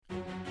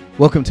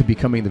Welcome to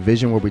Becoming the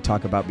Vision, where we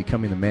talk about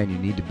becoming the man you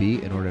need to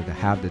be in order to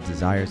have the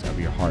desires of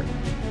your heart.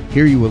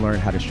 Here you will learn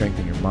how to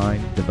strengthen your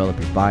mind, develop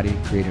your body,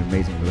 create an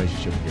amazing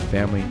relationship with your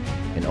family,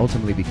 and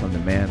ultimately become the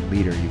man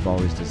leader you've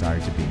always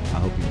desired to be. I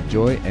hope you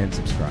enjoy and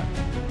subscribe.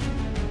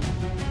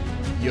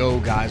 Yo,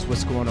 guys,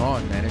 what's going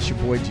on, man? It's your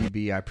boy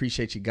GB. I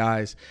appreciate you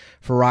guys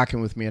for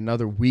rocking with me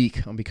another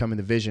week on Becoming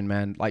the Vision,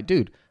 man. Like,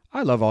 dude,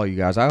 I love all you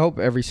guys. I hope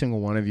every single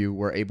one of you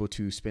were able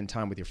to spend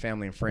time with your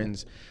family and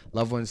friends,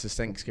 loved ones this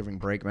Thanksgiving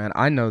break, man.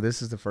 I know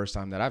this is the first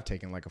time that I've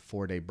taken like a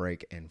 4-day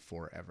break in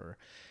forever.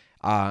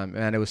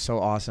 And it was so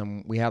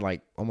awesome. We had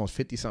like almost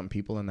 50-something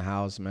people in the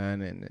house,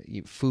 man,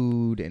 and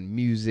food and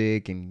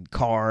music and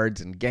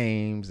cards and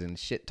games and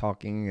shit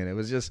talking. And it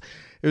was just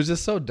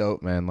so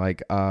dope, man.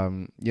 Like,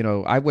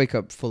 I wake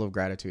up full of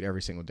gratitude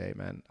every single day,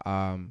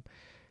 man.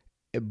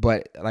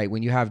 But like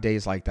when you have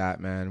days like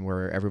that, man,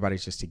 where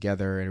everybody's just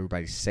together and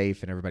everybody's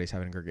safe and everybody's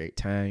having a great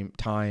time,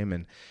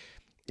 and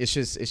it's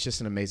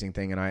just an amazing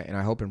thing. And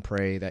I hope and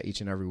pray that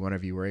each and every one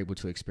of you were able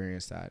to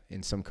experience that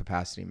in some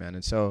capacity, man.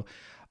 And so,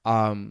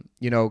 kind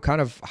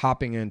of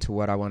hopping into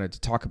what I wanted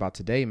to talk about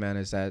today, man,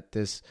 is that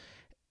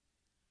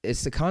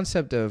it's the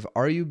concept of,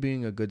 are you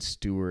being a good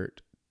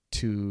steward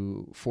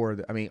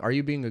are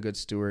you being a good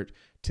steward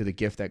to the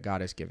gift that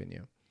God has given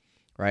you?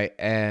 Right.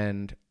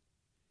 And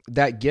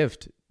that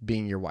gift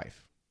being your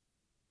wife,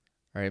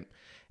 right?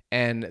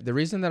 And the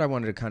reason that I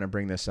wanted to kind of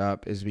bring this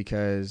up is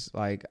because,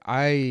 like,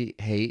 I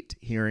hate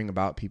hearing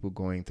about people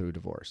going through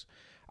divorce.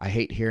 I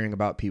hate hearing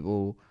about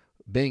people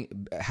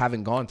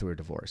having gone through a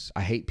divorce.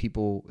 I hate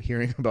people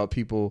hearing about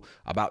people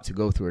about to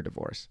go through a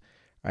divorce,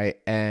 right?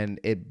 And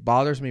it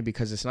bothers me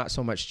because it's not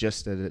so much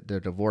just the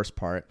divorce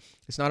part.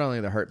 It's not only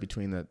the hurt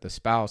between the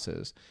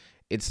spouses.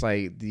 It's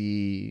like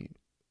the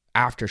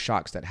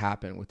aftershocks that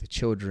happen with the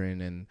children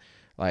and,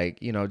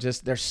 like,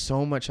 just there's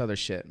so much other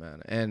shit,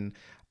 man. And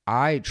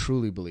I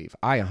truly believe,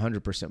 I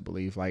 100%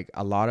 believe, like,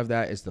 a lot of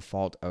that is the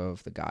fault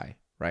of the guy,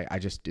 right? I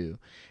just do.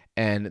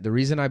 And the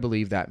reason I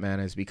believe that, man,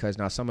 is because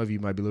now some of you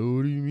might be like,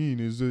 what do you mean?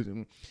 Is it?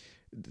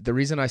 The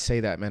reason I say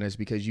that, man, is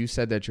because you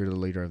said that you're the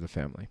leader of the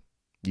family.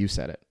 You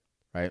said it,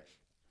 right?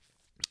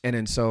 And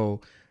it's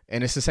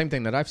the same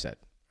thing that I've said,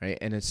 right?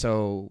 And it's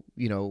so,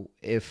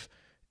 if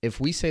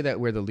we say that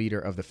we're the leader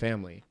of the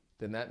family,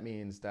 then that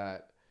means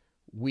that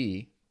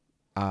we,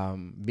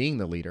 being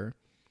the leader,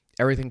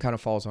 everything kind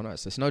of falls on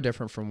us. It's no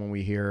different from when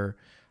we hear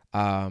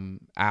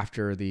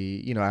after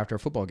a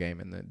football game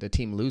and the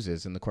team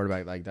loses and the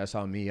quarterback, like, that's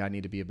on me, I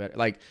need to be a better,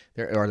 like,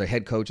 or the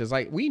head coach is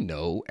like, we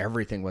know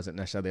everything wasn't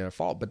necessarily their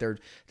fault, but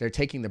they're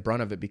taking the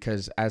brunt of it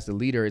because as the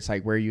leader, it's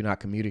like, where are you not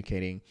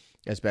communicating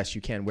as best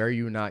you can? Where are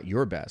you not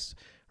your best,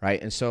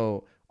 right? And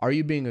so, are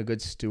you being a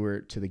good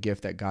steward to the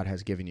gift that God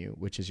has given you,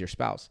 which is your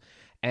spouse?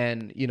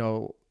 And,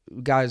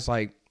 guys,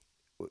 like,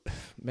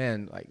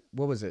 man, like,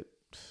 what was it?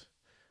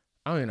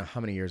 I don't even know how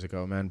many years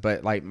ago, man,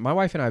 but like my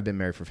wife and I have been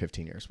married for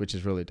 15 years, which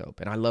is really dope.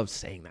 And I love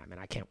saying that, man.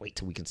 I can't wait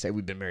till we can say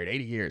we've been married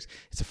 80 years.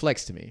 It's a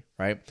flex to me,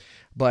 right?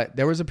 But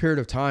there was a period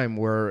of time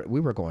where we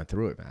were going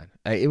through it, man.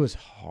 It was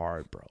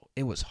hard, bro.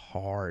 It was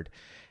hard.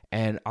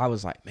 And I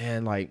was like,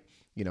 man, like,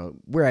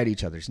 we're at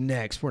each other's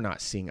necks. We're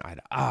not seeing eye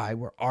to eye.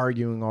 We're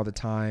arguing all the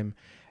time.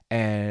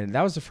 And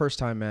that was the first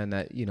time, man,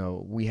 that,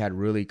 we had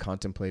really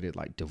contemplated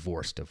like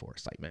divorce.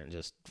 Like, man,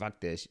 just fuck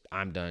this.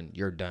 I'm done.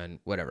 You're done.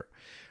 Whatever.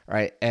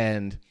 Right.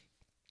 And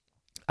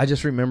I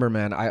just remember,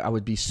 man, I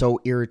would be so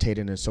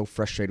irritated and so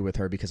frustrated with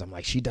her because I'm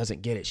like, she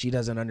doesn't get it. She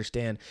doesn't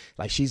understand.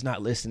 Like, she's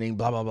not listening,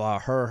 blah, blah, blah.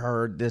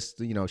 Her, this,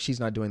 she's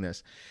not doing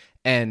this.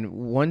 And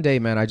one day,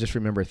 man, I just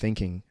remember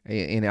thinking,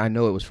 and I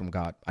know it was from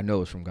God.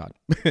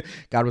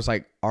 God was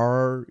like,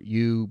 are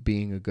you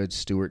being a good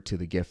steward to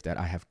the gift that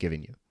I have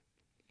given you?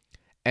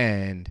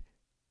 And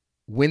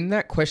when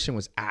that question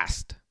was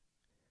asked,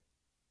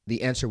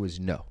 the answer was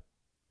no,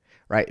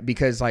 right?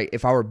 Because, like,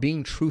 if I were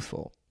being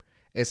truthful,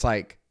 it's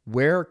like,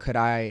 where could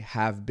I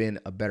have been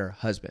a better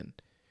husband?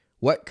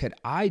 What could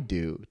I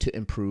do to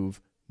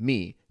improve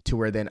me to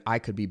where then I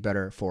could be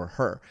better for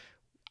her?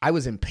 I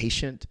was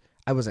impatient.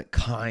 I wasn't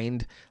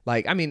kind.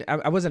 Like, I mean,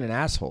 I wasn't an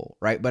asshole,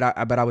 right? But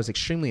I was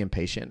extremely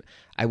impatient.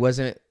 I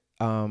wasn't.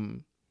 I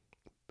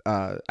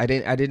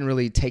didn't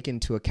really take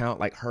into account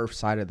like her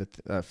side of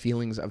the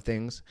feelings of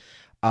things.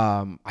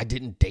 I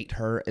didn't date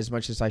her as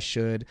much as I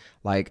should.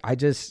 Like,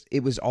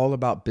 it was all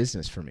about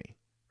business for me,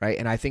 right?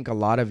 And I think a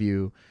lot of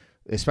you,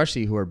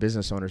 especially who are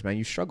business owners, man,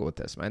 you struggle with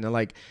this, man. And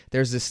like,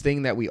 there's this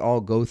thing that we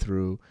all go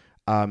through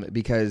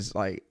because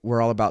like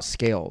we're all about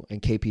scale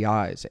and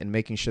KPIs and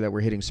making sure that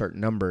we're hitting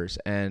certain numbers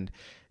and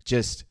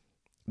just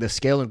the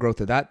scale and growth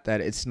of that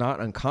it's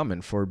not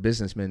uncommon for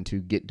businessmen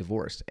to get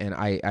divorced. And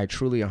I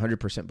truly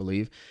 100%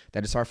 believe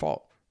that it's our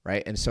fault,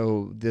 right? And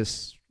so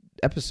this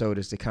episode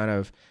is to kind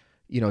of,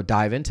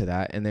 dive into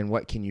that. And then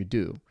what can you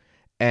do?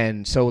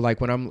 And so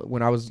like when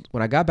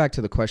I got back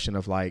to the question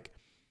of like,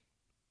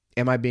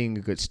 am I being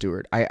a good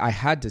steward? I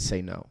had to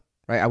say no,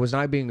 right? I was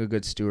not being a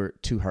good steward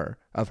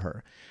of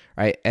her,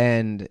 right?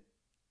 And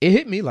it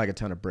hit me like a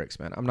ton of bricks,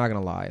 man. I'm not going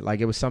to lie.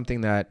 Like, it was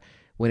something that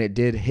when it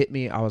did hit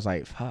me, I was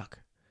like, fuck,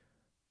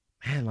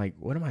 man, like,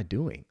 what am I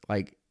doing?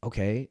 Like,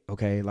 okay,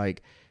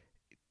 like,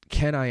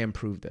 can I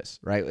improve this?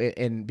 Right.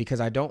 And because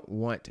I don't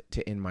want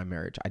to end my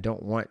marriage, I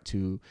don't want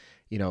to,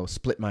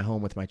 split my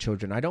home with my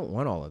children. I don't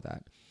want all of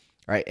that.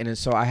 Right. And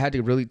so I had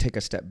to really take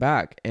a step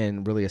back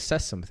and really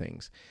assess some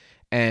things.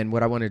 And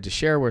what I wanted to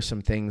share were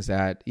some things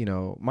that,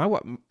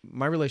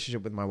 my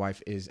relationship with my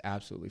wife is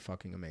absolutely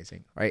fucking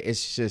amazing, right?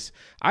 It's just,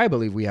 I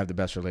believe we have the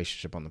best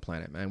relationship on the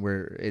planet, man.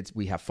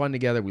 We have fun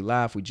together. We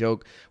laugh, we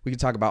joke, we can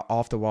talk about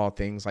off the wall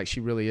things. Like,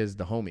 she really is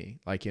the homie,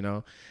 like,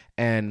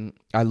 and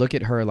I look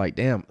at her like,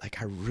 damn, like,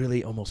 I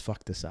really almost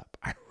fucked this up.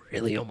 I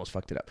really almost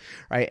fucked it up,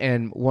 right?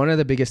 And one of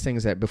the biggest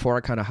things that, before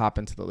I kind of hop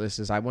into the list,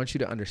 is I want you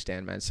to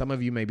understand, man, some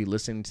of you may be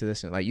listening to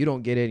this and like, you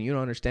don't get it and you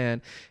don't understand.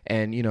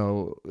 And,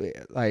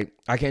 like,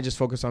 I can't just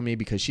focus on me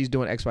because she's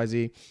doing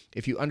XYZ.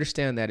 If you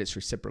understand that it's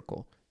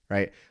reciprocal,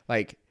 right?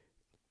 Like,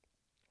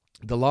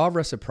 the law of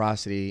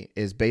reciprocity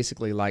is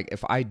basically like,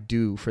 if I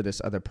do for this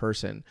other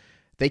person,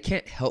 they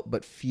can't help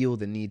but feel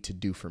the need to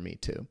do for me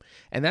too.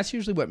 And that's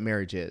usually what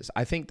marriage is.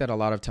 I think that a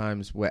lot of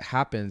times what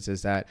happens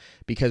is that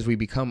because we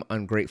become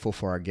ungrateful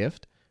for our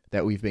gift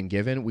that we've been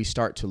given, we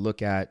start to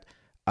look at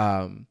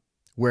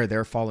where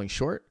they're falling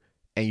short,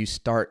 and you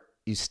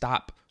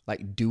stop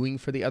like doing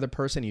for the other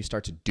person. You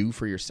start to do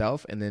for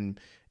yourself. And then,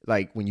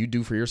 like, when you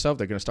do for yourself,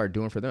 they're going to start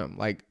doing for them.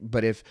 Like,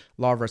 but if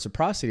law of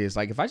reciprocity is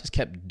like, if I just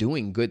kept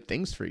doing good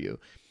things for you,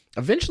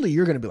 eventually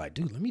you're going to be like,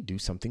 dude, let me do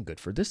something good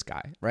for this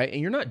guy, right?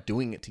 And you're not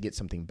doing it to get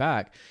something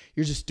back.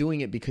 You're just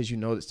doing it because you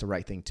know it's the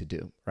right thing to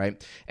do,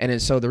 right?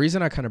 And so the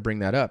reason I kind of bring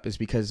that up is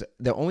because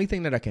the only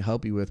thing that I can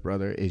help you with,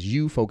 brother, is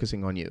you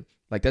focusing on you.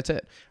 Like, that's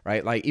it,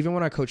 right? Like, even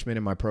when I coach men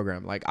in my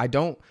program, like,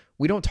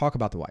 we don't talk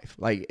about the wife.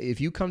 Like, if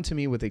you come to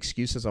me with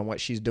excuses on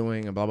what she's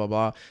doing and blah, blah,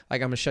 blah,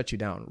 like, I'm going to shut you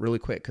down really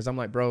quick. Cause I'm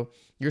like, bro,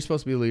 you're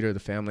supposed to be the leader of the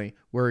family.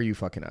 Where are you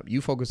fucking up?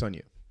 You focus on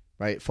you.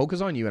 Right? Focus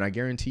on you. And I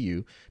guarantee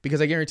you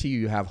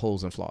you have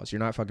holes and flaws. You're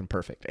not fucking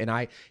perfect.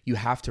 And you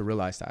have to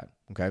realize that.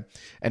 Okay.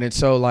 And it's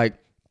so, like,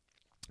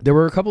 there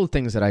were a couple of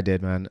things that I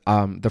did, man.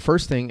 The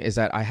first thing is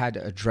that I had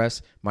to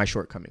address my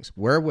shortcomings.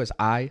 Where was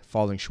I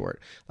falling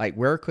short? Like,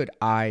 where could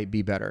I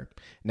be better?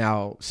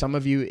 Now, some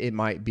of you, it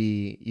might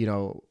be,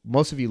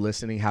 most of you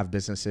listening have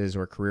businesses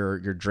or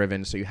career, you're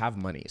driven, so you have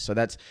money. So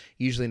that's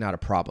usually not a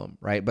problem,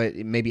 right? But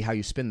it may be how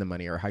you spend the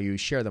money or how you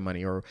share the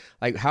money or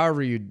like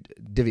however you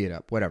divvy it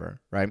up,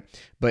 whatever, right?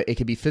 But it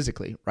could be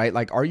physically, right?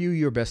 Like, are you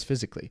your best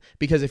physically?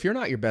 Because if you're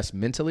not your best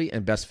mentally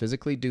and best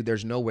physically, dude,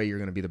 there's no way you're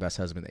going to be the best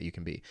husband that you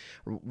can be.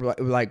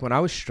 Like, when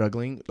I was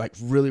struggling, like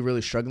really,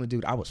 really struggling,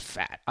 dude, I was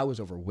fat. I was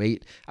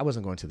overweight. I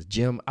wasn't going to the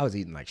gym. I was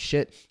eating like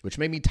shit, which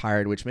made me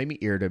tired, which made me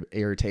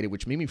irritated,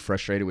 which made me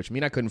frustrated, which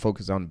mean I couldn't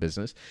focus on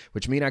business,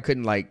 which mean I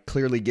couldn't like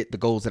clearly get the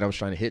goals that I was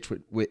trying to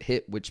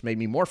hit, which made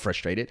me more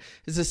frustrated.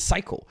 It's a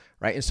cycle,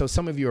 right? And so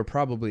some of you are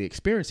probably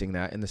experiencing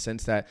that in the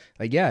sense that,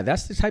 like, yeah,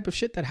 that's the type of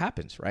shit that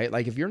happens, right?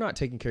 Like, if you're not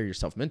taking care of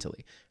yourself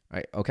mentally,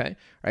 right? Okay.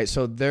 Right.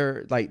 So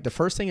the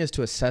first thing is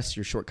to assess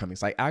your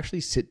shortcomings. Like,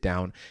 actually sit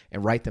down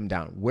and write them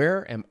down.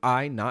 Where am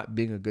I not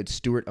being a good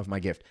steward of my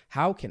gift?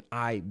 How can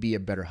I be a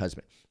better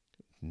husband?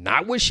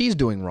 Not what she's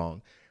doing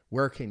wrong.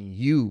 Where can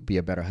you be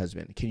a better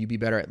husband? Can you be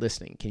better at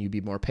listening? Can you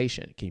be more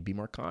patient? Can you be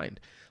more kind?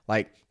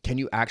 Like, can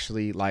you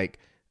actually, like,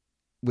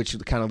 which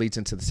kind of leads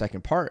into the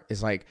second part,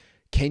 is like,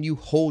 can you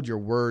hold your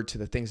word to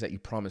the things that you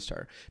promised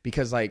her?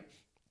 Because, like,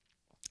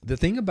 the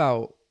thing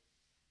about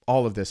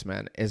all of this,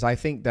 man, is I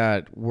think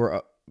that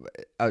we're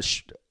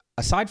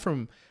aside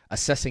from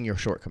assessing your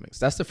shortcomings,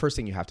 that's the first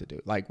thing you have to do.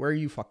 Like, where are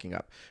you fucking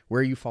up? Where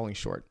are you falling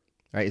short?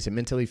 Right? Is it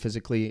mentally,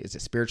 physically? Is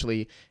it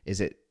spiritually?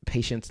 Is it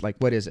patience? Like,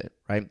 what is it?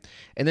 Right?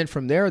 And then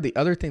from there, the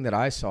other thing that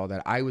I saw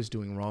that I was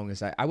doing wrong is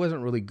that I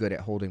wasn't really good at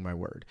holding my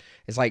word.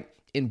 It's like,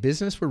 in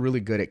business, we're really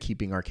good at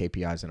keeping our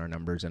KPIs and our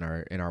numbers and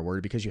our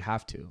word, because you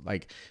have to,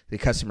 like, the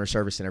customer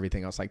service and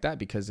everything else like that,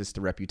 because it's the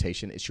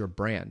reputation, it's your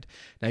brand.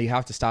 Now you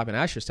have to stop and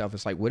ask yourself,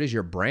 it's like, what is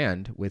your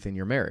brand within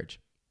your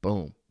marriage?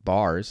 Boom.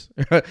 Bars,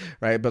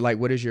 right? But like,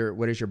 what is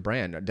your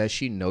brand? Does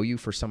she know you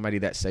for somebody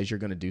that says you're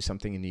going to do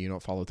something and you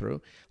don't follow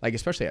through? Like,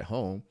 especially at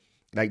home,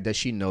 like, does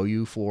she know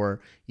you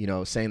for,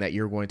 saying that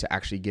you're going to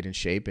actually get in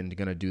shape and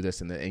going to do this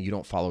and you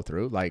don't follow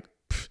through? Like,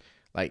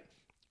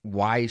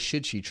 why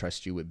should she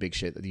trust you with big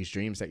shit, these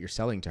dreams that you're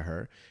selling to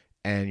her,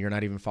 and you're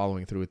not even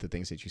following through with the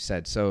things that you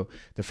said? So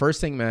the first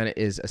thing, man,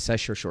 is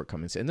assess your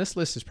shortcomings. And this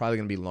list is probably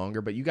going to be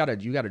longer, but you gotta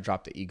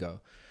drop the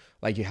ego.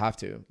 Like, you have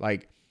to.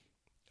 Like,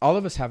 all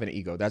of us have an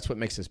ego. That's what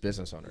makes us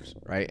business owners,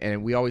 right?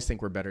 And we always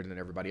think we're better than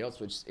everybody else,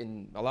 which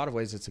in a lot of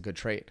ways it's a good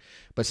trait.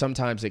 But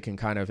sometimes it can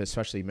kind of,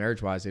 especially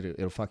marriage-wise,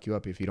 it'll fuck you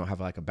up if you don't have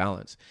like a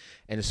balance.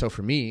 And so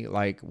for me,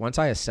 like, once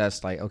I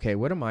assessed, like, okay,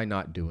 what am I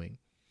not doing?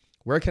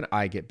 Where can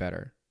I get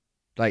better?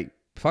 Like,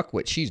 fuck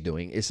what she's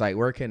doing. It's like,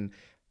 where can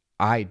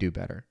I do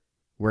better?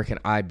 Where can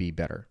I be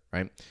better,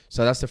 right?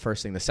 So that's the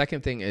first thing. The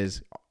second thing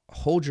is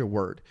hold your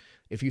word.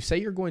 If you say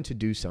you're going to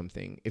do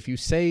something, if you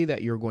say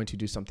that you're going to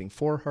do something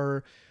for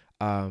her,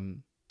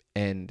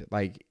 and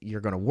like,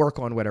 you're going to work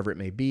on whatever it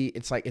may be,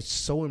 it's like, it's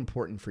so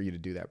important for you to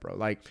do that, bro.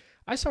 Like,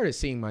 I started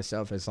seeing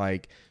myself as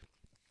like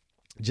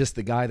just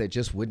the guy that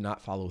just would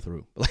not follow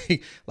through.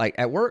 Like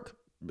at work,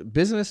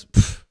 business,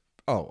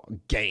 oh,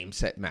 game,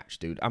 set, match,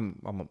 dude. I'm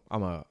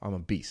a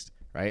beast,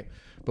 right?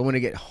 But when I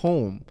get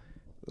home,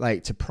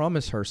 like to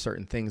promise her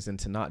certain things and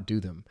to not do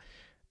them,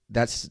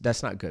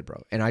 that's not good,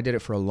 bro. And I did it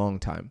for a long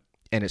time.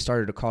 And it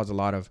started to cause a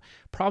lot of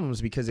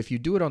problems because if you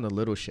do it on the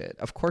little shit,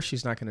 of course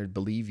she's not going to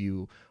believe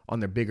you on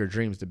their bigger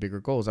dreams, the bigger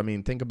goals. I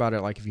mean, think about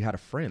it like if you had a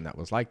friend that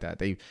was like that.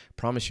 They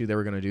promised you they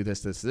were going to do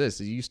this.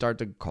 You start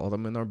to call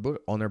them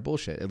on their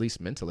bullshit, at least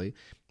mentally.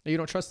 You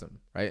don't trust them,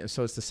 right? And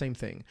so it's the same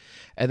thing.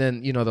 And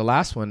then, the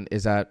last one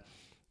is that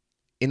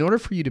in order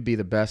for you to be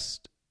the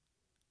best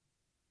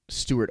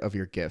steward of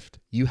your gift,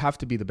 you have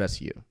to be the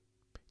best you.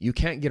 You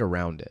can't get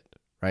around it,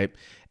 right?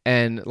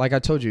 And like I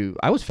told you,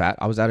 I was fat,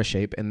 I was out of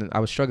shape, and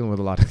I was struggling with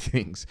a lot of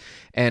things.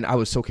 And I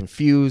was so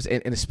confused.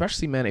 And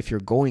especially, man, if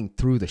you're going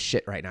through the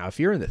shit right now, if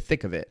you're in the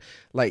thick of it,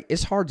 like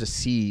it's hard to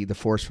see the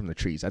forest from the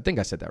trees. I think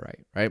I said that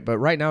right? But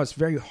right now it's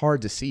very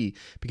hard to see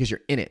because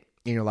you're in it.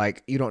 And you're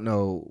like, you don't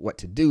know what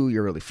to do.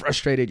 You're really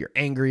frustrated. You're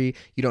angry.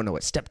 You don't know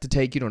what step to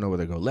take. You don't know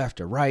whether to go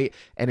left or right.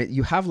 And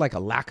you have like a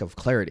lack of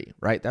clarity,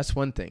 right? That's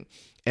one thing.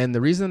 And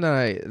the reason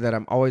that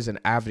I'm always an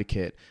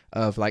advocate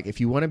of like, if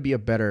you want to be a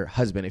better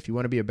husband, if you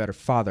want to be a better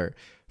father,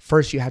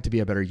 first you have to be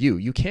a better you.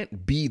 You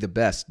can't be the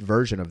best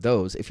version of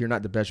those if you're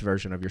not the best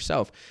version of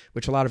yourself,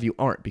 which a lot of you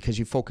aren't because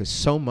you focus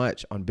so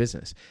much on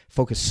business,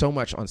 focus so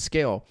much on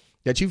scale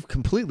that you've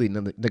completely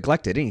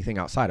neglected anything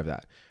outside of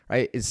that,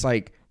 right? It's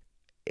like,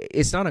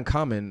 it's not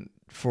uncommon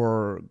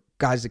for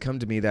guys to come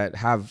to me that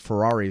have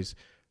Ferraris,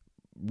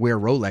 wear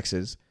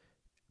Rolexes,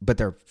 but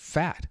they're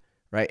fat,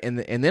 right? And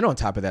then on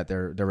top of that,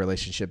 their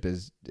relationship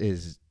is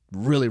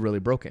really, really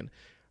broken,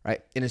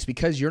 right? And it's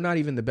because you're not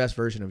even the best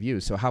version of you.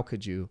 So how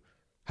could you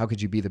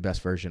be the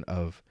best version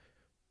of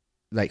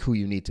like who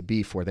you need to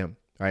be for them,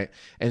 right?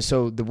 And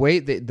so the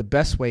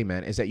best way,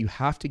 man, is that you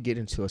have to get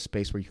into a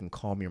space where you can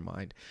calm your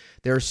mind.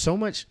 There's so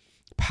much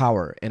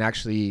power in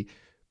actually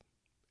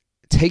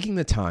taking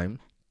the time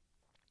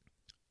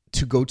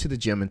to go to the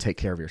gym and take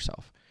care of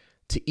yourself,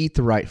 to eat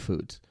the right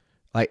foods.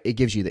 Like it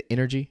gives you the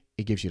energy,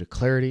 it gives you the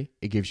clarity,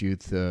 it gives you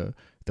the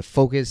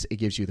focus, it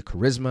gives you the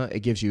charisma,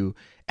 it gives you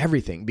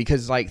everything.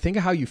 Because like, think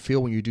of how you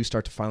feel when you do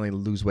start to finally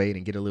lose weight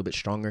and get a little bit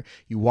stronger.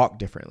 You walk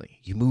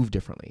differently, you move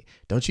differently.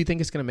 Don't you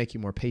think it's going to make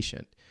you more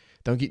patient?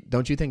 Don't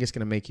you think it's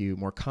going to make you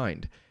more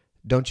kind?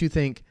 Don't you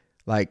think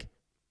like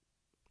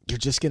you're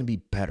just going to be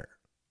better,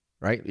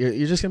 right?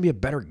 You're just going to be a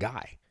better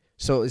guy.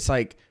 So it's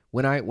like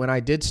when I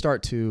did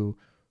start to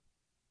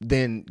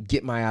then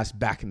get my ass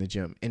back in the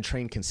gym and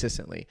train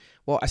consistently,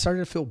 well, I started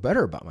to feel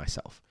better about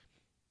myself.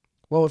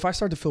 Well, if I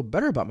start to feel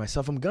better about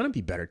myself, I'm going to be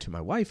better to my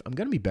wife. I'm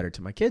going to be better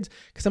to my kids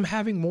because I'm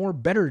having more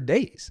better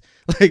days.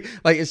 Like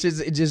it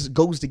just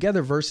goes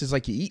together versus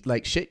like you eat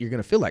like shit. You're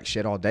going to feel like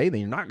shit all day. Then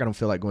you're not going to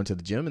feel like going to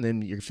the gym. And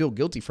then you feel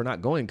guilty for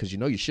not going because you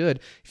know you should.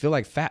 You feel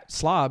like fat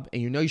slob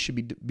and you know you should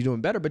be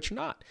doing better, but you're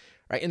not.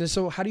 Right. And then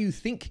so how do you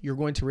think you're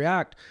going to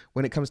react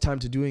when it comes time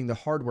to doing the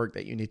hard work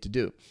that you need to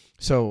do?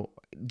 So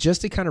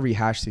just to kind of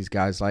rehash these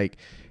guys, like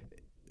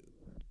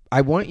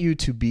I want you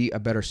to be a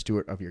better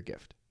steward of your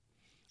gift.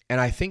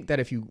 And I think that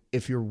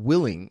if you're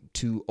willing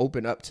to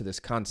open up to this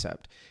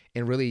concept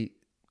and really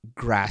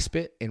grasp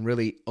it and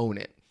really own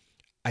it,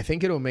 I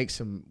think it'll make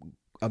some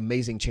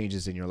amazing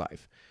changes in your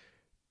life.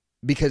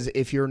 Because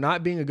if you're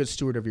not being a good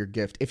steward of your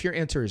gift, if your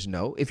answer is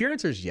no, if your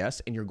answer is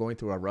yes, and you're going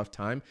through a rough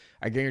time,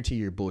 I guarantee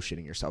you're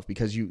bullshitting yourself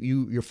because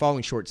you're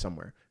falling short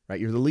somewhere, right?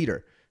 You're the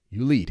leader.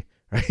 You lead,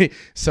 right?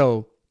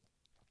 So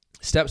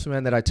steps,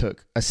 man, that I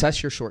took,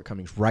 assess your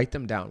shortcomings, write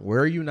them down.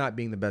 Where are you not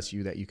being the best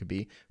you that you could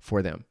be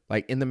for them?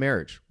 Like in the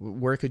marriage,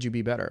 where could you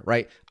be better,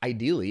 right?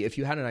 Ideally, if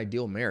you had an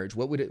ideal marriage,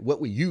 what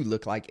would you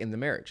look like in the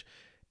marriage?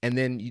 And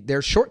then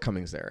there's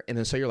shortcomings there. And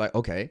then so you're like,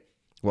 okay,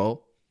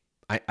 well,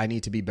 I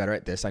need to be better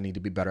at this. I need to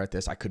be better at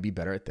this. I could be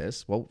better at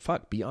this. Well,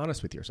 fuck, be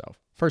honest with yourself.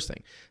 First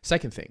thing.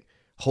 Second thing,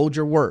 hold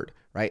your word,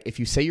 right? If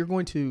you say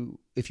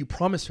if you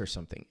promise her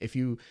something, if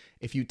you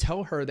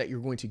tell her that you're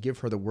going to give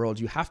her the world,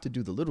 you have to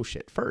do the little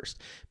shit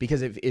first.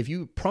 Because if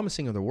you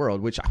promising her the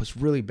world, which I was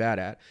really bad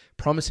at,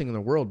 promising her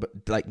the world, but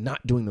like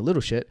not doing the little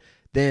shit,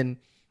 then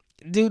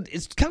dude,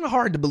 it's kind of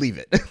hard to believe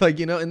it.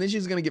 And then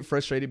she's going to get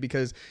frustrated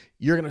because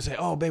you're going to say,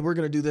 oh, babe, we're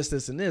going to do this,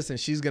 this, and this. And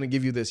she's going to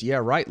give you this, yeah,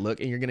 right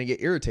look. And you're going to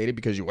get irritated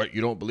because you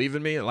don't believe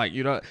in me.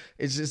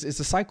 It's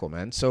a cycle,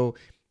 man. So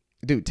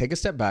dude, take a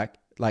step back,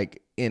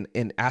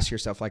 and ask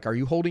yourself, are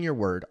you holding your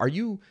word? Are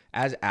you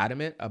as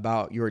adamant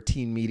about your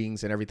team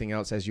meetings and everything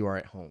else as you are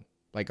at home?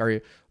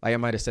 I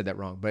might have said that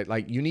wrong,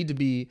 but you need to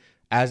be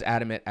as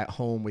adamant at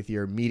home with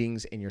your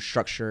meetings and your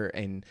structure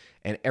and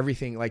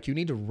everything. You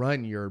need to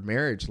run your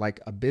marriage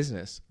like a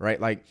business, right?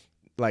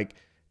 Like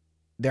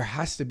there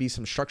has to be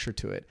some structure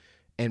to it.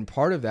 And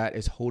part of that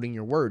is holding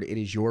your word. It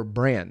is your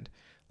brand.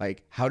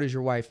 How does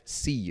your wife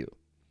see you?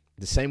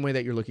 The same way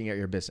that you're looking at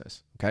your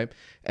business. Okay.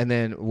 And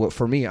then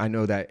for me, I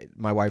know that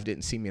my wife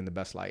didn't see me in the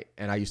best light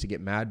and I used to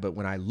get mad, but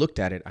when I looked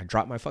at it, I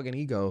dropped my fucking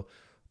ego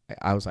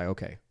I was like,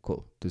 okay,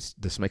 cool.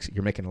 This makes,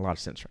 you're making a lot of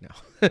sense right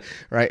now.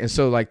 Right. And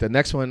so like the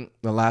next one,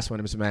 the last one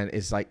is, man,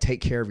 is like,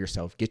 take care of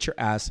yourself. Get your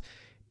ass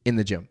in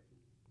the gym.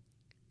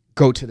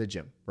 Go to the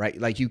gym, right?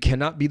 Like you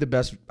cannot be the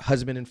best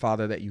husband and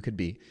father that you could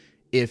be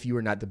if you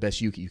are not the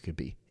best you could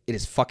be. It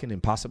is fucking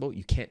impossible.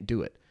 You can't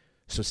do it.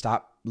 So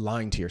stop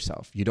lying to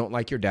yourself. You don't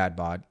like your dad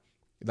bod.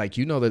 Like,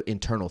 you know, the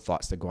internal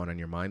thoughts that go on in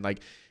your mind.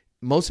 Like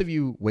most of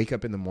you wake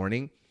up in the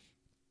morning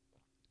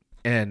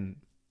and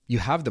you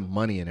have the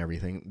money and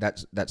everything.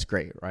 That's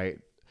great, right?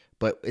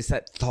 But it's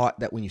that thought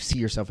that when you see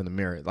yourself in the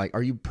mirror, like,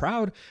 are you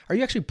proud? Are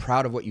you actually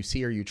proud of what you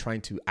see? Or are you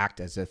trying to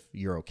act as if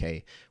you're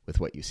okay with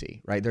what you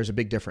see, right? There's a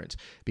big difference,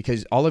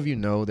 because all of you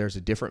know there's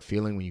a different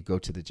feeling when you go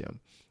to the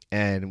gym.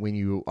 And when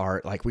you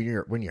are like, when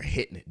you're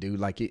hitting it, dude,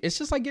 like it's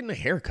just like getting a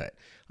haircut.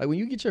 Like when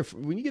you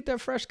get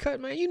that fresh cut,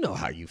 man, you know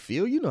how you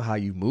feel, you know how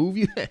you move,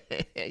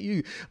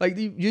 you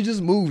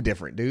just move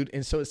different, dude.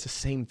 And so it's the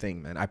same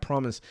thing, man. I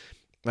promise.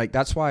 Like,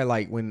 that's why,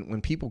 like, when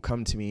people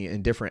come to me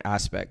in different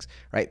aspects,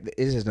 right, it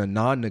is a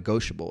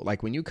non-negotiable.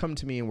 Like, when you come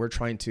to me and we're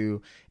trying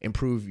to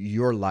improve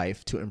your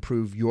life, to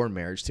improve your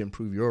marriage, to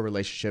improve your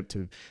relationship,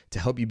 to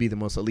help you be the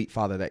most elite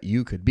father that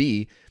you could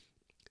be,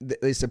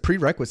 it's a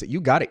prerequisite. You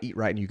got to eat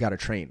right and you got to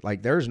train.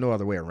 Like, there's no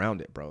other way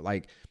around it, bro.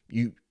 Like,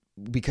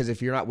 because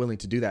if you're not willing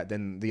to do that,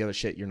 then the other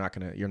shit you're not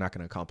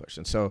gonna accomplish.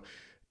 And so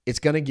it's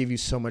going to give you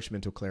so much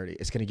mental clarity.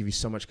 It's going to give you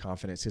so much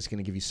confidence. It's going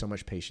to give you so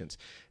much patience,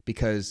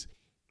 because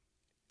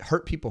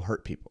hurt people.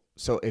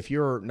 So if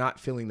you're not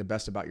feeling the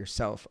best about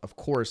yourself, of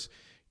course,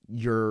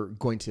 you're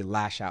going to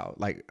lash out.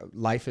 Like,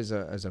 life is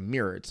a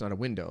mirror. It's not a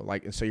window.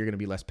 Like, and so you're going to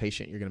be less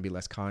patient. You're going to be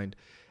less kind,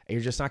 and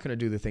you're just not going to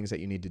do the things that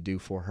you need to do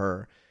for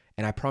her.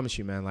 And I promise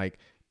you, man, like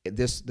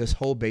this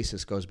whole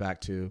basis goes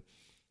back to,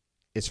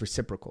 it's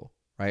reciprocal,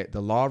 right?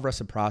 The law of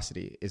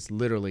reciprocity is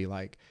literally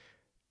like,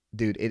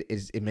 dude,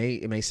 it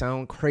may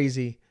sound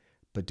crazy,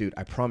 but dude,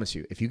 I promise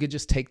you, if you could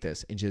just take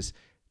this and just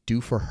do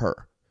for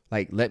her,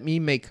 like, let me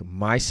make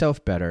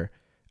myself better.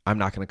 I'm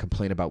not going to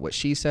complain about what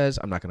she says.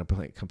 I'm not going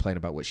to complain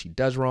about what she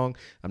does wrong.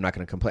 I'm not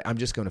going to complain. I'm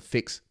just going to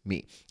fix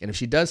me. And if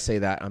she does say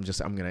that, I'm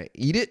going to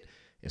eat it.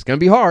 It's going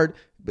to be hard,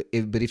 but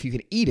if you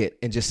can eat it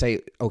and just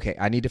say, okay,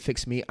 I need to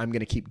fix me. I'm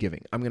going to keep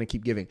giving. I'm going to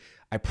keep giving.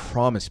 I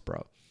promise,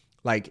 bro.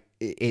 Like,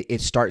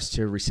 it starts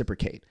to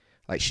reciprocate.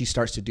 Like, she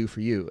starts to do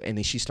for you, and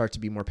then she starts to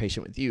be more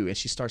patient with you, and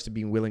she starts to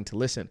be willing to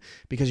listen,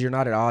 because you're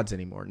not at odds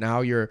anymore.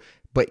 Now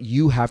but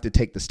you have to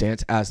take the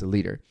stance as the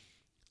leader.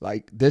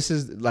 Like,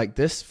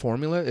 this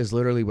formula is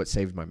literally what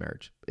saved my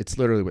marriage. It's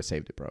literally what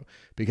saved it, bro,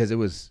 because it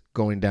was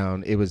going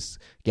down. It was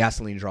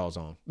gasoline draws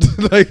on.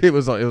 Like, it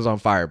was on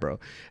fire, bro.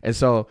 And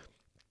so,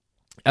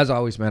 as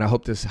always, man, I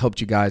hope this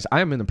helped you guys.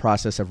 I am in the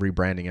process of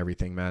rebranding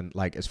everything, man.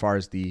 Like, as far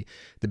as the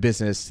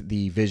business,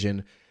 the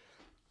vision,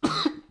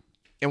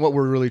 and what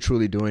we're really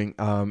truly doing,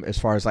 as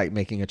far as like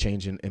making a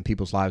change in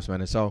people's lives,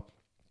 man. And so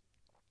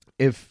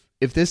if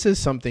this is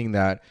something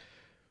that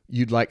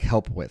you'd like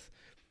help with,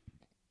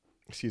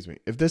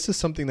 if this is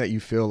something that you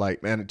feel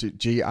like, man,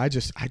 gee, I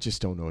just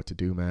don't know what to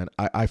do, man.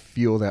 I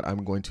feel that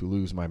I'm going to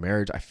lose my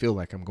marriage. I feel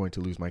like I'm going to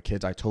lose my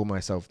kids. I told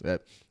myself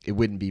that it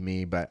wouldn't be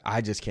me, but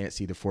I just can't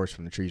see the forest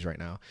from the trees right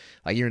now.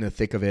 Like, you're in the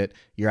thick of it.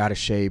 You're out of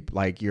shape.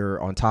 Like,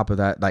 you're on top of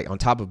that. Like, on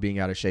top of being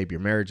out of shape, your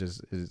marriage is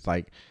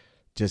like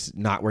just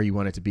not where you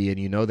want it to be. And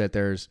you know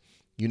that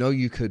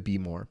you could be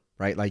more,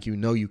 right? Like,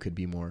 you could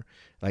be more.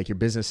 Like, your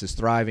business is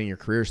thriving, your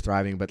career is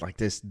thriving, but like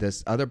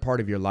this other part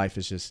of your life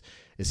is just,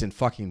 it's in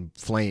fucking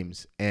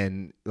flames.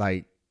 And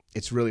like,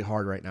 it's really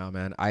hard right now,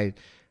 man.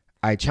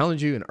 I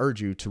challenge you and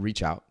urge you to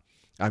reach out.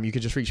 You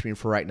can just reach me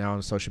for right now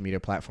on social media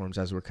platforms,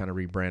 as we're kind of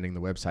rebranding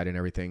the website and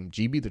everything.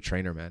 GB the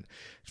Trainer, man.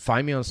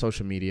 Find me on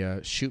social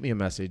media, shoot me a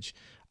message.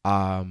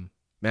 Man,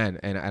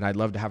 and I'd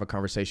love to have a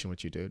conversation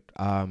with you, dude.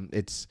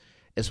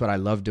 It's what I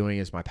love doing.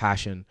 It's my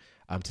passion.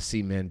 To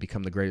see men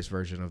become the greatest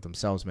version of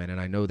themselves, man.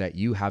 And I know that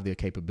you have the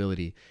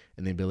capability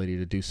and the ability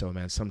to do so,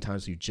 man.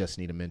 Sometimes you just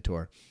need a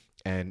mentor,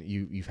 and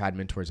you've had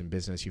mentors in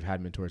business, you've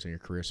had mentors in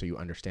your career, so you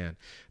understand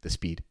the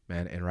speed,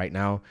 man. And right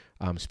now,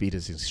 speed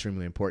is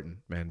extremely important,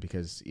 man,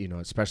 because,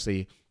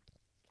 especially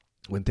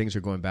when things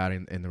are going bad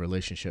in the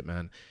relationship,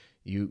 man,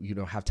 you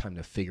don't have time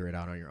to figure it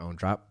out on your own.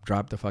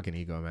 Drop the fucking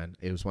ego, man.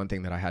 It was one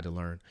thing that I had to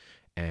learn.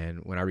 And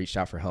when I reached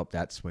out for help,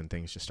 that's when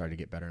things just started to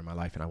get better in my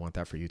life. And I want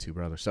that for you too,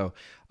 brother. So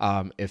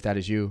if that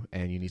is you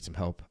and you need some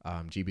help,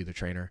 GB the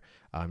Trainer,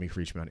 you can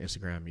reach me on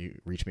Instagram. You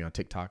reach me on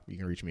TikTok. You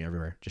can reach me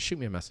everywhere. Just shoot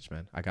me a message,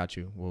 man. I got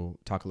you. We'll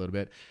talk a little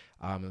bit.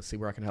 Let's see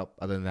where I can help.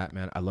 Other than that,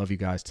 man, I love you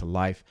guys to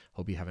life.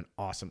 Hope you have an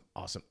awesome,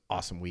 awesome,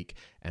 awesome week.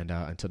 And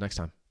until next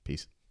time,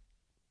 peace.